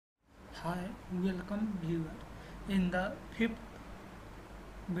Hi, welcome viewer. In the fifth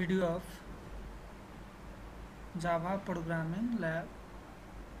video of Java programming lab,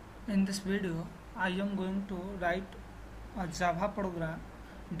 in this video I am going to write a Java program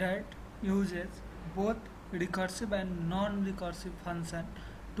that uses both recursive and non-recursive function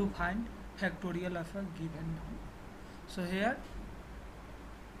to find factorial of a given number. So here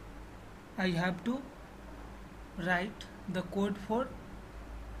I have to write the code for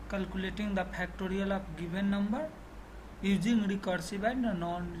calculating the factorial of given number using recursive and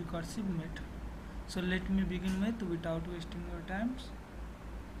non-recursive method. So let me begin with without wasting your time.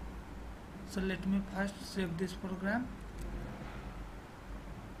 So let me first save this program.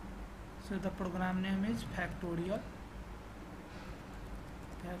 So the program name is factorial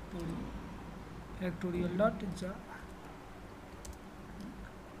factorial.java.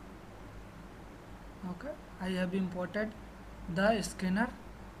 Okay, I have imported the scanner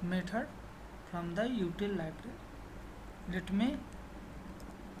method from the util library. Let me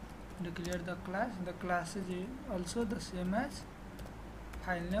declare the class. The class is also the same as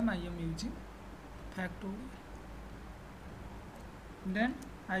file name I am using, factorial. Then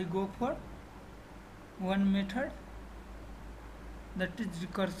I go for one method, that is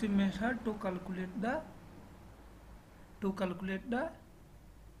recursive method, to calculate the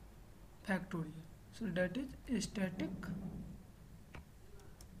factorial. So that is static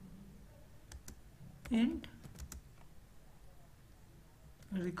int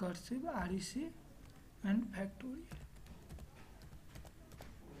recursive rec and factorial.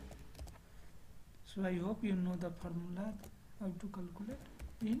 So I hope you know the formula how to calculate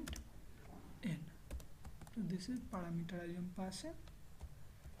int n. So this is parameter I am passing,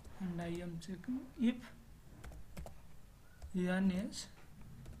 and I am checking if n is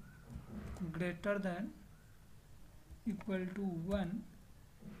greater than equal to 1,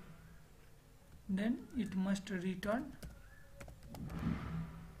 then it must return.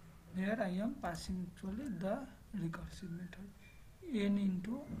 Here I am passing actually the recursive method n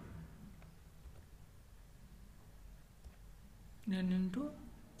into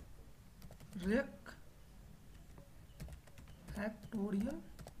rec factorial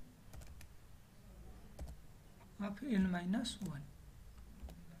of n minus 1.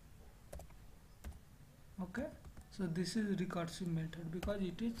 Okay, so this is recursive method because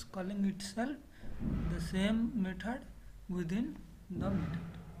it is calling itself the same method within the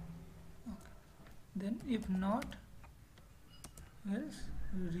method. Okay. Then if not, else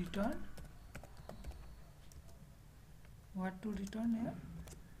return what to return here?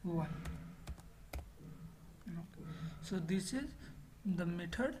 1. Okay. So this is the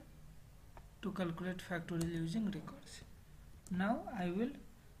method to calculate factorial using recursive. Now I will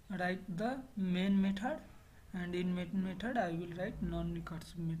write the main method, and in main method I will write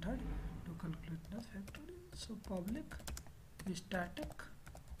non-recursive method to calculate the factorial. So public static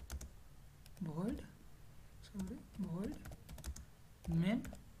void main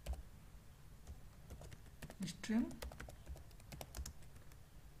string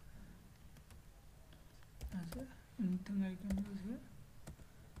as anything I can use here.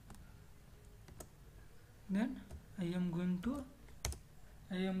 Then I am going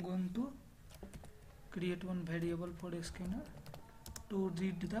to create one variable for a scanner to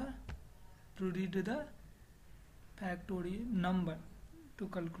read the factorial number to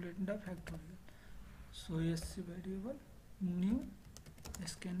calculate the factorial. So sc variable new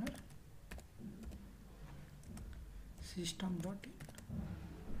scanner system.in.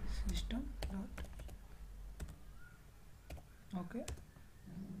 Okay,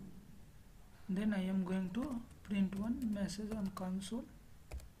 then I am going to print one message on console.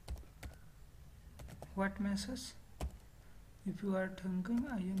 What message? If you are thinking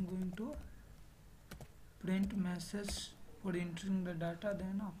I am going to print message for entering the data,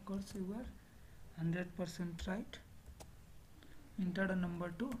 then of course you are 100% right. Enter a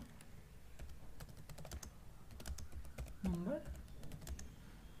number to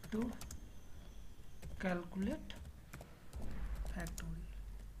calculate factorial.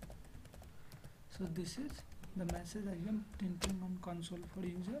 So this is the message I am printing on console for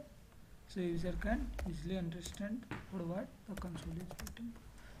user, so user can easily understand for what the console is printing.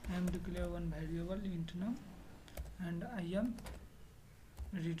 I am declare one variable int num, and I am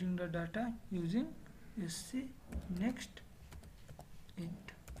reading the data using sc next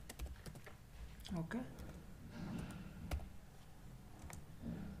int. Okay,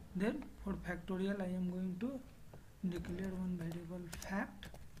 then for factorial I am going to declare one variable fact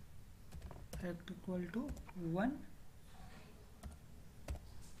equal to 1.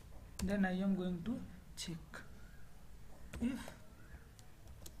 Then I am going to check if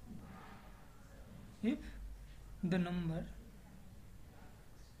if the number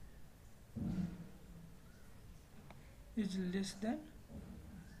is less than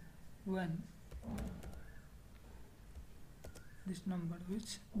 1, this number,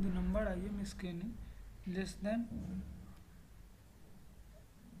 which the number I am scanning less than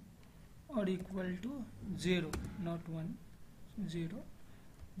or equal to 0, not 1, 0,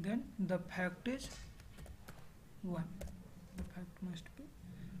 then the fact is 1. The fact must be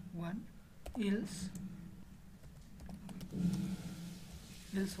 1. Else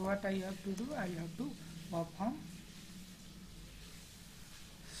what I have to do? I have to perform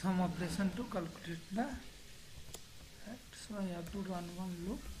some operation to calculate the fact. So I have to run one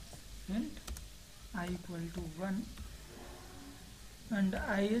loop and I equal to 1 and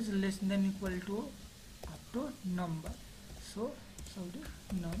I is less than equal to up to number. So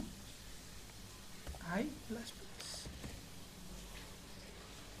num I plus plus.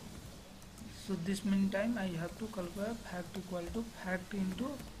 So this meantime I have to calculate fact equal to fact into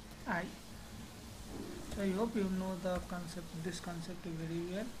I. So I hope you know this concept very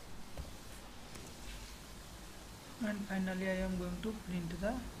well. And finally I am going to print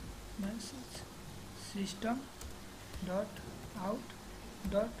the message system dot out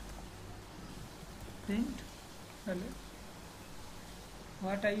dot print hello.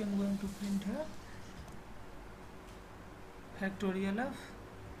 What I am going to print here? Factorial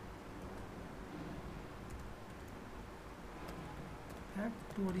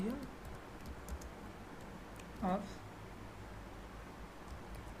of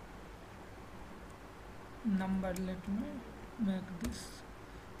number. Let me make this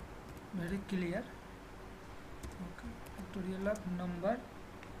very clear. Okay, factorial of number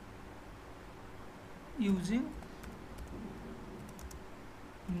using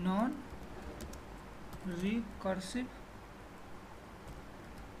non recursive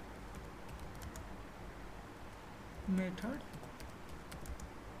method.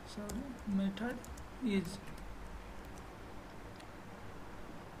 Method is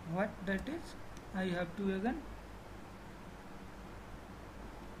what that is. I have to again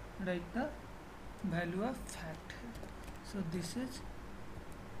write the value of fact. So this is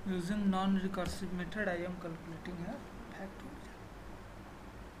using non-recursive method I am calculating here factorial.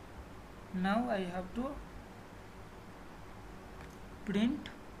 Now I have to print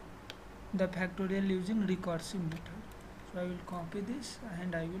the factorial using recursive method. So I will copy this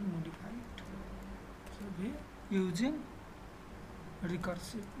and I will modify it. So we using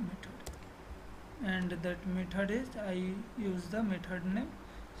recursive method, and that method is I use the method name.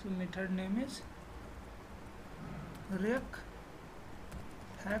 So method name is rec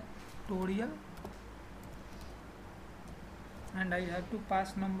factorial, and I have to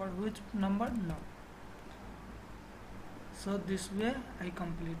pass number. Which number? No. So this way I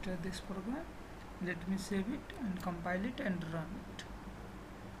completed this program. Let me save it and compile it and run it.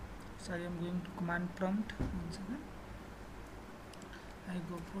 So I am going to command prompt once again. I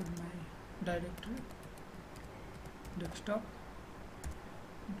go for my directory, desktop,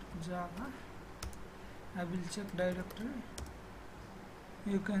 Java. I will check directory.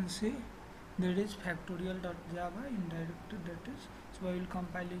 You can see there is factorial.java in directory, that is. So I will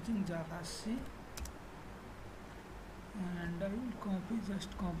compile using Java C, and I will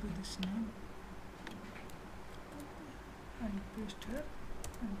just copy this name and paste here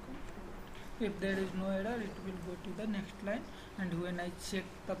and copy. If there is no error, it will go to the next line, and when I check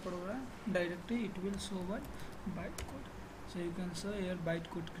the program directory, it will show one bytecode. So you can show here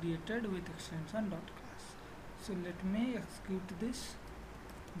bytecode created with extension .class. So let me execute this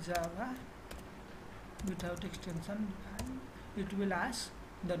Java without extension defined. It will ask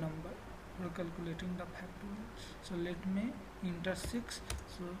the number for calculating the factorial. So let me enter 6.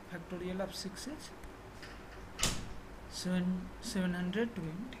 So factorial of 6 is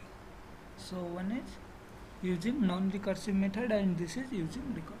 720. So one is using non-recursive method and this is using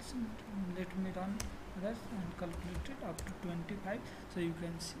recursive method. Let me run this and calculate it up to 25. So you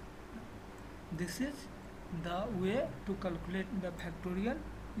can see this is the way to calculate the factorial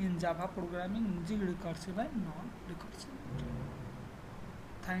in Java programming using recursive and non-recursive method.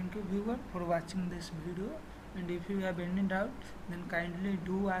 Thank you viewer for watching this video, and if you have any doubt, then kindly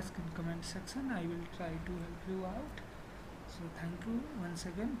do ask in comment section. I will try to help you out. So thank you once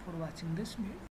again for watching this video.